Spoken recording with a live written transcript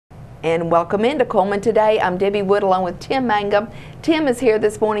And welcome into Cullman Today. I'm Debbie Wood along with Tim Mangum. Tim is here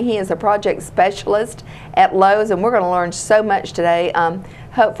this morning. He is a project specialist at Lowe's, and we're going to learn so much today.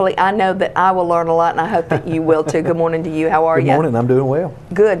 Hopefully, I know that I will learn a lot, and I hope that you will too. Good morning to you. How are you? Good morning. I'm doing well.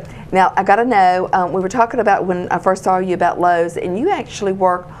 Good. Now, I got to know, we were talking about when I first saw you about Lowe's, and you actually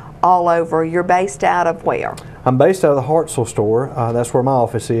work all over. You're based out of where? I'm based out of the Hartselle store. That's where my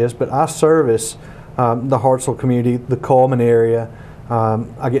office is, but I service the Hartselle community, the Cullman area.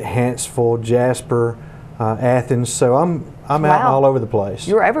 I get Hanceville, Jasper, Athens, so I'm out all over the place.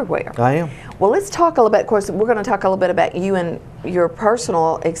 You're everywhere. I am. Well, let's talk a little bit. Of course, we're going to talk a little bit about you and your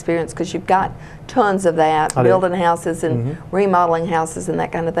personal experience, because you've got tons of that, building houses and remodeling houses and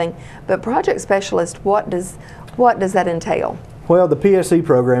that kind of thing. But project specialist, what does that entail? Well, the PSE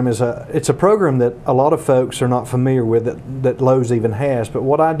program is it's a program that a lot of folks are not familiar with that Lowe's even has. But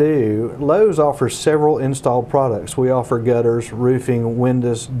what I do, Lowe's offers several installed products. We offer gutters, roofing,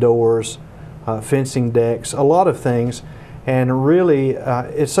 windows, doors, fencing, decks, a lot of things. And really,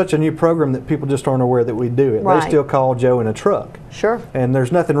 it's such a new program that people just aren't aware that we do it. Right. They still call Joe in a truck. Sure. And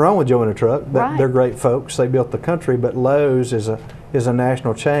there's nothing wrong with Joe in a truck. Right. They're great folks. They built the country. But Lowe's is a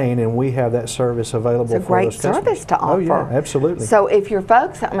national chain, and we have that service available for those customers. It's a great service to offer. Oh yeah, absolutely. So if your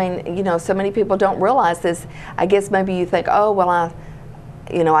folks, I mean, you know, so many people don't realize this. I guess maybe you think, oh, well,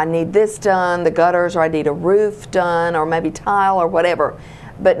 I need this done, the gutters, or I need a roof done, or maybe tile or whatever.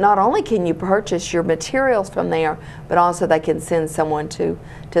 But not only can you purchase your materials from there, but also they can send someone to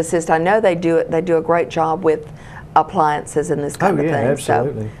assist. I know they do it. They do a great job with appliances and this kind of thing.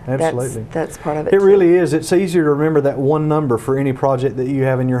 Absolutely, so absolutely. That's part of it. It really is. It's easier to remember that one number for any project that you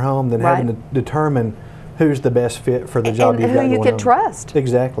have in your home than having to determine who's the best fit for the job you've got going on. And who you can trust.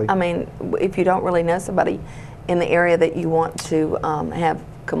 Exactly. I mean, if you don't really know somebody in the area that you want to have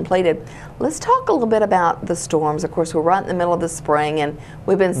completed. Let's talk a little bit about the storms. Of course, we're right in the middle of the spring, and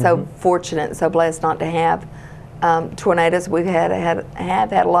we've been so fortunate and so blessed not to have tornadoes. We've had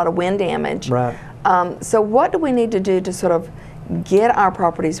a lot of wind damage. Right. So what do we need to do to sort of get our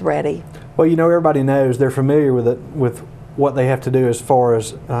properties ready? Well, you know, everybody knows, they're familiar with what they have to do as far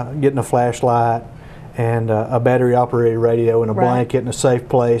as getting a flashlight and a battery-operated radio and a blanket and a safe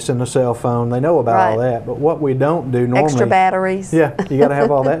place and a cell phone. They know about all that. But what we don't do normally... Extra batteries. Yeah, you got to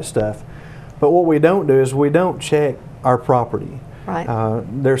have all that stuff. But what we don't do is we don't check our property. Right.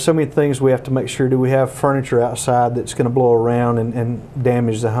 There's so many things we have to make sure. Do we have furniture outside that's going to blow around and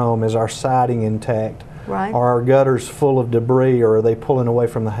damage the home? Is our siding intact? Right. Are our gutters full of debris, or are they pulling away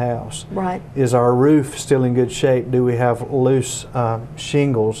from the house? Right. Is our roof still in good shape? Do we have loose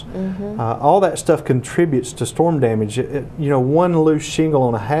shingles? All that stuff contributes to storm damage. You know, one loose shingle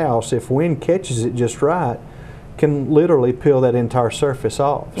on a house, if wind catches it just right, can literally peel that entire surface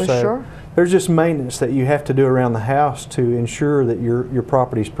off. Well, so sure. There's just maintenance that you have to do around the house to ensure that your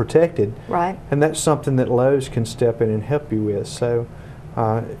property is protected. Right. And that's something that Lowe's can step in and help you with. So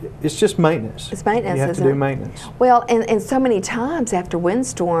it's just maintenance. It's maintenance, you have to do maintenance. Well, and so many times after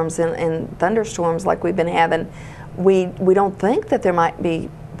windstorms and thunderstorms like we've been having, we don't think that there might be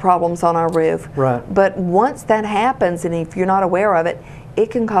problems on our roof. Right. But once that happens, and if you're not aware of it, it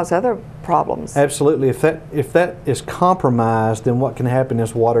can cause other problems. Absolutely. If that is compromised, then what can happen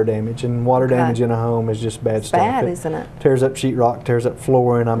is water damage, and water damage in a home is just bad stuff. Bad, isn't it? Tears up sheetrock, tears up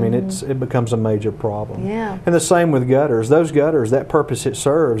flooring. I mean, it becomes a major problem. Yeah. And the same with gutters. Those gutters, that purpose it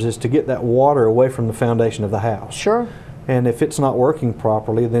serves is to get that water away from the foundation of the house. Sure. And if it's not working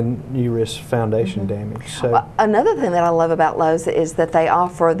properly, then you risk foundation damage. So well, another thing that I love about Lowe's is that they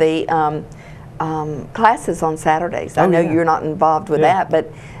offer the classes on Saturdays. I know you're not involved with that,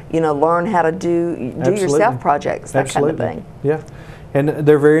 but you know, learn how to do yourself projects, that kind of thing. Yeah, and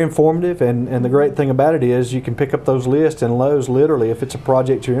they're very informative. And the great thing about it is you can pick up those lists, and Lowe's literally, if it's a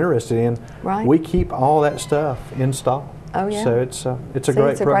project you're interested in, we keep all that stuff in stock. Oh yeah. So it's a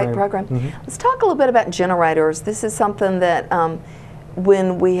great program. Let's talk a little bit about generators. This is something that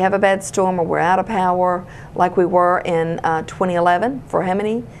when we have a bad storm or we're out of power, like we were in 2011 for how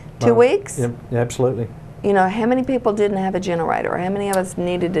many? 2 weeks? Yeah, absolutely. You know, how many people didn't have a generator? How many of us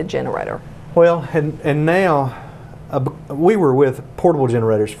needed a generator? Well, and now we were with portable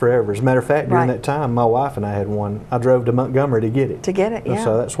generators forever. As a matter of fact, during that time, my wife and I had one. I drove to Montgomery to get it. Yeah.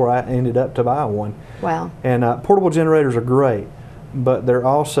 So that's where I ended up to buy one. Wow. And portable generators are great, but they're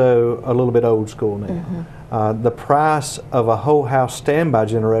also a little bit old school now. The price of a whole house standby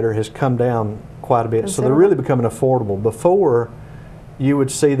generator has come down quite a bit, so they're really becoming affordable. Before, you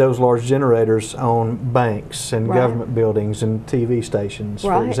would see those large generators on banks and government buildings and TV stations,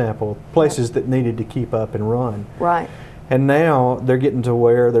 for example, places that needed to keep up and run. Right. And now they're getting to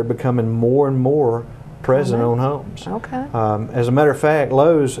where they're becoming more and more present on homes. Okay. As a matter of fact,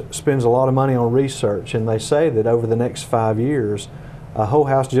 Lowe's spends a lot of money on research, and they say that over the next 5 years, a whole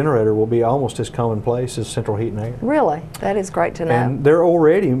house generator will be almost as commonplace as central heat and air. Really? That is great to know. And they're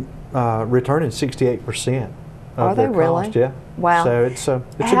already returning 68% of their cost. Yeah. Wow. So it's a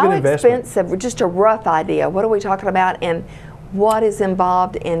good investment. How expensive, just a rough idea, what are we talking about, and what is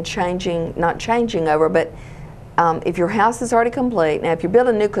involved in changing, not changing over, but if your house is already complete, now if you're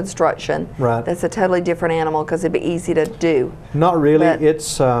building new construction, right, that's a totally different animal because it'd be easy to do. Not really.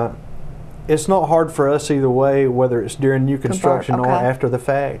 It's not hard for us either way, whether it's during new construction or after the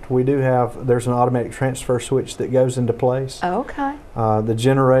fact. We do have, there's an automatic transfer switch that goes into place. Okay. The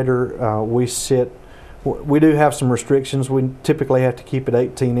generator, we do have some restrictions. We typically have to keep it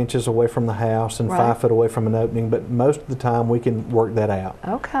 18 inches away from the house and 5 foot away from an opening, but most of the time we can work that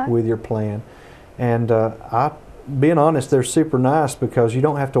out with your plan. And being honest, they're super nice because you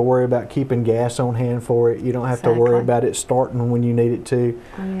don't have to worry about keeping gas on hand for it. You don't have to worry about it starting when you need it to.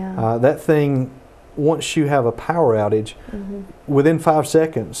 That thing, once you have a power outage, within 5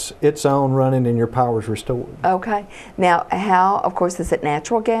 seconds, it's on, running, and your power's restored. Okay. Now, how, of course, is it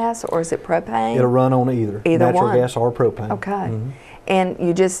natural gas or is it propane? It'll run on either natural gas or propane. Okay. And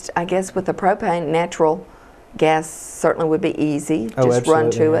you just, I guess with the propane, natural gas certainly would be easy. Just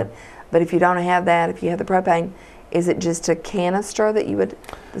run to it. But if you don't have that, if you have the propane, is it just a canister that you would,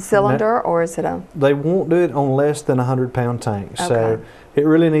 the cylinder, or is it a? They won't do it on less than 100-pound tanks. So it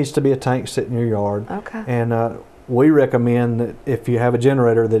really needs to be a tank sitting in your yard. And we recommend that if you have a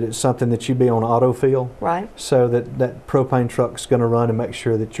generator, that it's something that you be on autofill. So that propane truck's going to run and make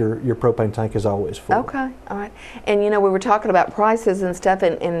sure that your propane tank is always full. All right. And you know, we were talking about prices and stuff,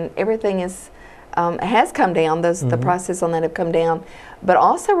 and everything is has come down. The prices on that have come down. But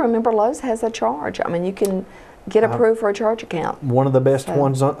also remember, Lowe's has a charge. I mean, you can get approved for a charge account. One of the best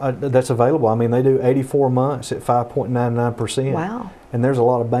ones that's available. I mean, they do 84 months at 5.99%. Wow. And there's a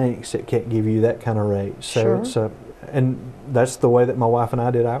lot of banks that can't give you that kind of rate. So it's and that's the way that my wife and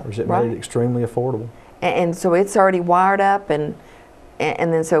I did ours. It made it extremely affordable. And so it's already wired up, and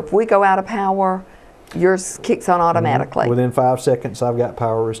then so if we go out of power, yours kicks on automatically. Within 5 seconds, I've got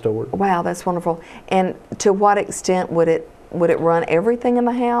power restored. Wow, that's wonderful. And to what extent would it run everything in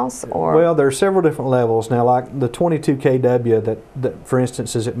the house? Or? Well, there are several different levels. Now, like the 22 kW that for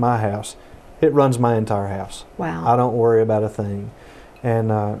instance, is at my house, it runs my entire house. Wow. I don't worry about a thing.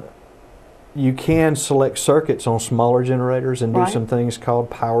 And you can select circuits on smaller generators and do some things called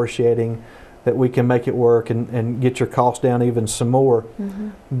power shedding that we can make it work and get your cost down even some more.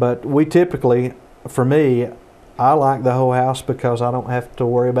 But we typically, for me, I like the whole house because I don't have to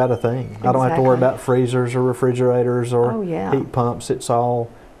worry about a thing. I don't have to worry about freezers or refrigerators or heat pumps. It's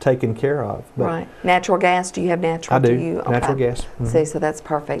all taken care of. But natural gas, do you have natural? I do. Natural gas. See, so that's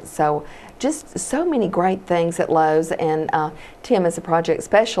perfect. So just so many great things at Lowe's, and Tim is a project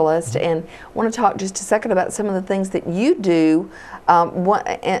specialist, and I want to talk just a second about some of the things that you do.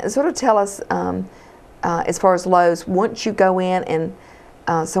 And sort of tell us, as far as Lowe's, once you go in and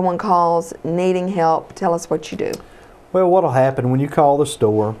someone calls needing help, tell us what you do. Well, what will happen when you call the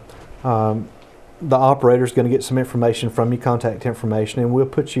store, the operator's going to get some information from you, contact information, and we'll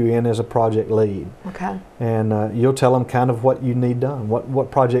put you in as a project lead. And you'll tell them kind of what you need done.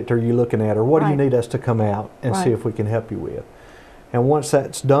 What project are you looking at, or what do you need us to come out and see if we can help you with. And once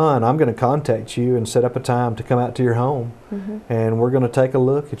that's done, I'm going to contact you and set up a time to come out to your home, and we're going to take a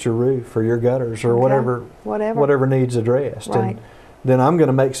look at your roof or your gutters or whatever needs addressed. And then I'm going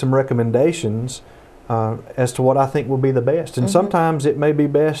to make some recommendations as to what I think will be the best. And sometimes it may be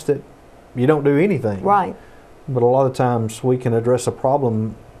best that you don't do anything. But a lot of times we can address a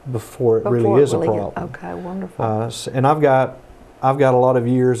problem before it really is a problem. Okay, wonderful. And I've got a lot of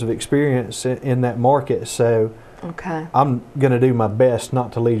years of experience in that market, so I'm going to do my best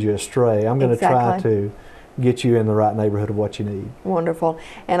not to lead you astray. I'm going to try to get you in the right neighborhood of what you need. Wonderful.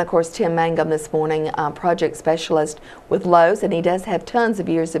 And of course, Tim Mangum this morning, project specialist with Lowe's, and he does have tons of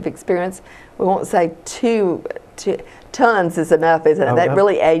years of experience. We won't say tons is enough, isn't it? That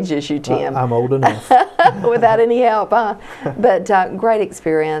really ages you, Tim. I'm old enough. Without any help, huh? But great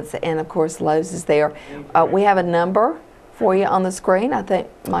experience, and of course, Lowe's is there. We have a number for you on the screen. I think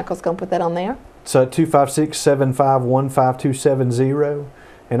Michael's going to put that on there. So 256-751-5270.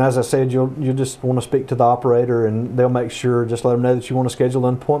 And as I said, you'll just want to speak to the operator, and they'll make sure, just let them know that you want to schedule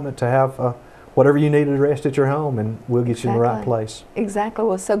an appointment to have whatever you need addressed at your home, and we'll get you in the right place. Exactly.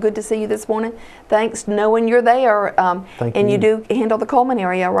 Well, so good to see you this morning. Thanks, knowing you're there. And you do handle the Cullman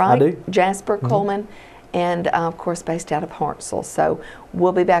area, right? I do. Jasper, Cullman, and of course based out of Hartselle. So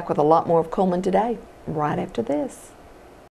we'll be back with a lot more of Cullman Today right after this.